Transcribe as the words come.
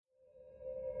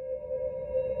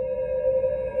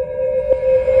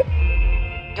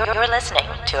You're listening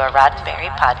to a Roddenberry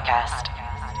podcast.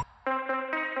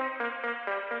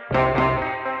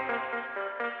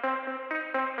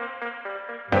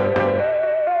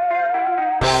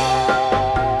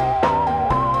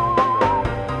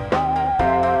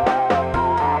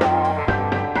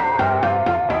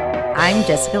 I'm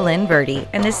Jessica Lynn Verdi,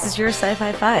 and this is your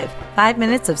Sci-Fi 5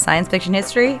 minutes of science fiction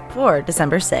history for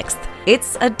December 6th.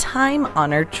 It's a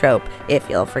time-honored trope, if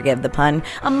you'll forgive the pun.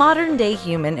 A modern-day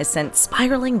human is sent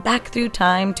spiraling back through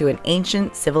time to an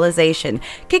ancient civilization,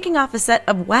 kicking off a set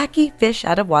of wacky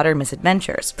fish-out-of-water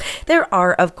misadventures. There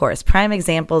are, of course, prime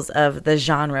examples of the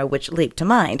genre which leap to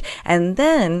mind, and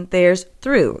then there's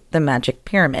Through the Magic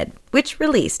Pyramid, which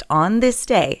released on this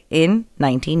day in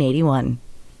 1981.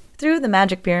 Through the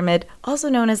Magic Pyramid, also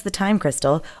known as the Time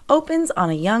Crystal, opens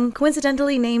on a young,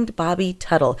 coincidentally named Bobby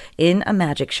Tuttle in a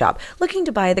magic shop, looking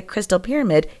to buy the crystal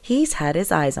pyramid he's had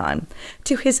his eyes on.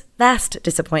 To his vast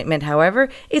disappointment, however,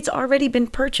 it's already been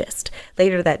purchased.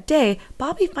 Later that day,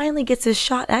 Bobby finally gets his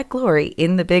shot at glory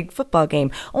in the big football game,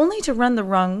 only to run the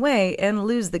wrong way and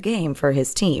lose the game for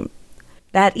his team.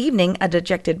 That evening, a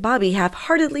dejected Bobby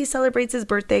half-heartedly celebrates his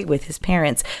birthday with his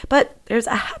parents. But there's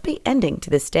a happy ending to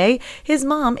this day. His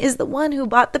mom is the one who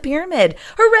bought the pyramid.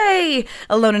 Hooray!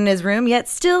 Alone in his room, yet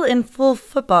still in full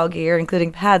football gear,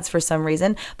 including pads for some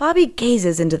reason, Bobby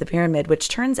gazes into the pyramid, which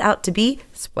turns out to be,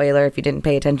 spoiler if you didn't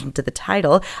pay attention to the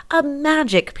title, a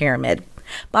magic pyramid.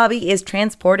 Bobby is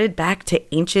transported back to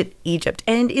ancient Egypt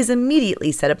and is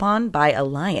immediately set upon by a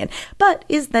lion, but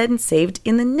is then saved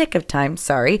in the nick of time,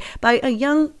 by a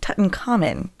young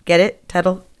Tutankhamun. Get it?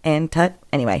 Tuttle and Tut?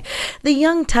 Anyway, the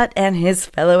young Tut and his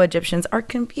fellow Egyptians are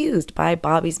confused by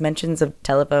Bobby's mentions of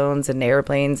telephones and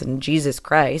airplanes and Jesus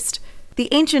Christ. The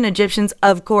ancient Egyptians,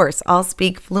 of course, all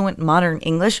speak fluent modern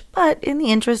English, but in the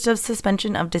interest of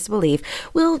suspension of disbelief,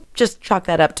 we'll just chalk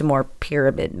that up to more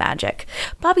pyramid magic.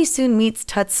 Bobby soon meets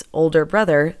Tut's older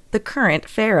brother, the current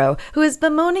pharaoh, who is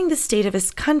bemoaning the state of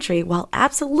his country while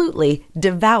absolutely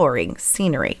devouring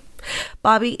scenery.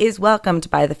 Bobby is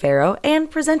welcomed by the pharaoh and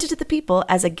presented to the people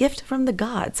as a gift from the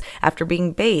gods after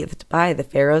being bathed by the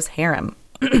pharaoh's harem.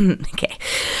 Okay.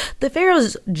 The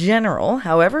pharaoh's general,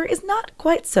 however, is not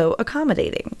quite so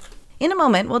accommodating. In a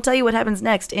moment, we'll tell you what happens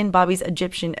next in Bobby's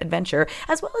Egyptian adventure,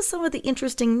 as well as some of the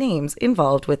interesting names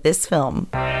involved with this film.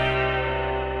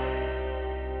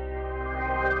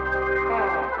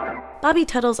 Bobby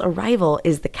Tuttle's arrival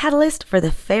is the catalyst for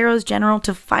the pharaoh's general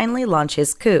to finally launch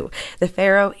his coup. The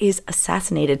pharaoh is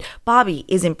assassinated, Bobby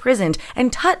is imprisoned,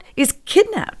 and Tut is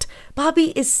kidnapped.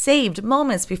 Bobby is saved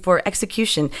moments before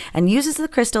execution and uses the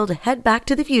crystal to head back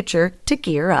to the future to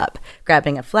gear up,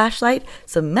 grabbing a flashlight,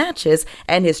 some matches,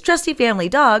 and his trusty family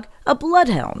dog, a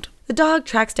bloodhound. The dog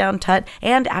tracks down Tut,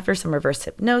 and after some reverse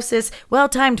hypnosis,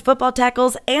 well-timed football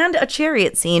tackles, and a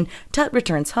chariot scene, Tut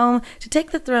returns home to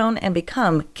take the throne and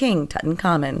become King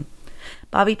Tutankhamun.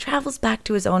 Bobby travels back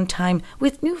to his own time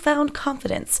with newfound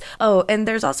confidence. Oh, and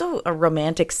there's also a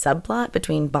romantic subplot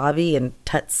between Bobby and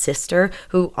Tut's sister,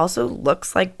 who also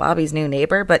looks like Bobby's new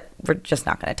neighbor, but we're just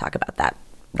not going to talk about that,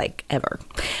 ever.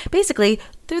 Basically,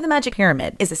 Through the Magic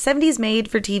Pyramid is a 70s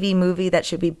made-for-TV movie that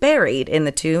should be buried in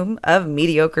the tomb of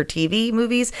mediocre TV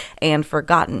movies and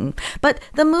forgotten. But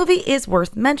the movie is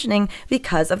worth mentioning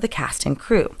because of the cast and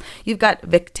crew. You've got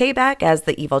Vic Tayback as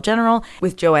the evil general,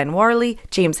 with Joanne Worley,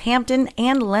 James Hampton,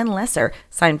 and Len Lesser,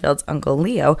 Seinfeld's Uncle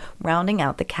Leo, rounding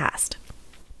out the cast.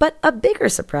 But a bigger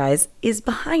surprise is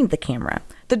behind the camera.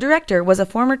 The director was a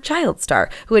former child star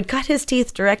who had cut his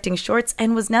teeth directing shorts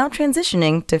and was now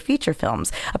transitioning to feature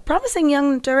films, a promising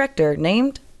young director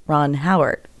named Ron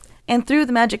Howard. And Through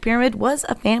the Magic Pyramid was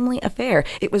a family affair.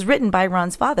 It was written by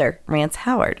Ron's father, Rance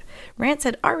Howard. Rance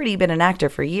had already been an actor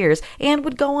for years and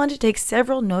would go on to take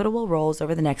several notable roles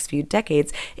over the next few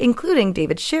decades, including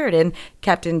David Sheridan,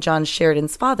 Captain John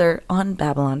Sheridan's father, on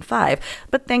Babylon 5,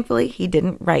 but thankfully he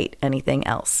didn't write anything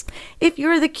else. If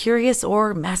you're the curious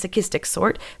or masochistic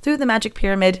sort, Through the Magic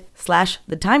Pyramid /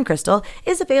 The Time Crystal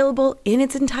is available in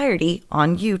its entirety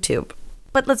on YouTube.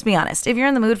 But let's be honest, if you're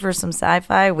in the mood for some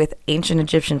sci-fi with ancient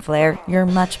Egyptian flair, you're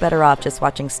much better off just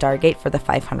watching Stargate for the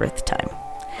 500th time.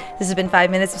 This has been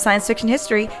 5 minutes of science fiction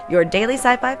history, your daily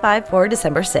Sci-Fi 5 for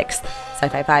December 6th.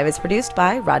 Sci-Fi 5 is produced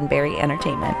by Roddenberry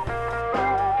Entertainment.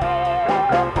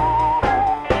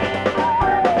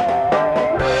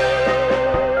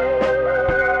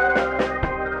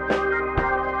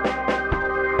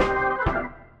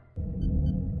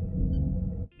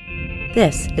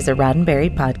 This is a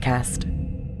Roddenberry podcast.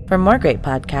 For more great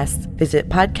podcasts, visit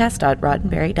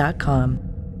podcast.roddenberry.com.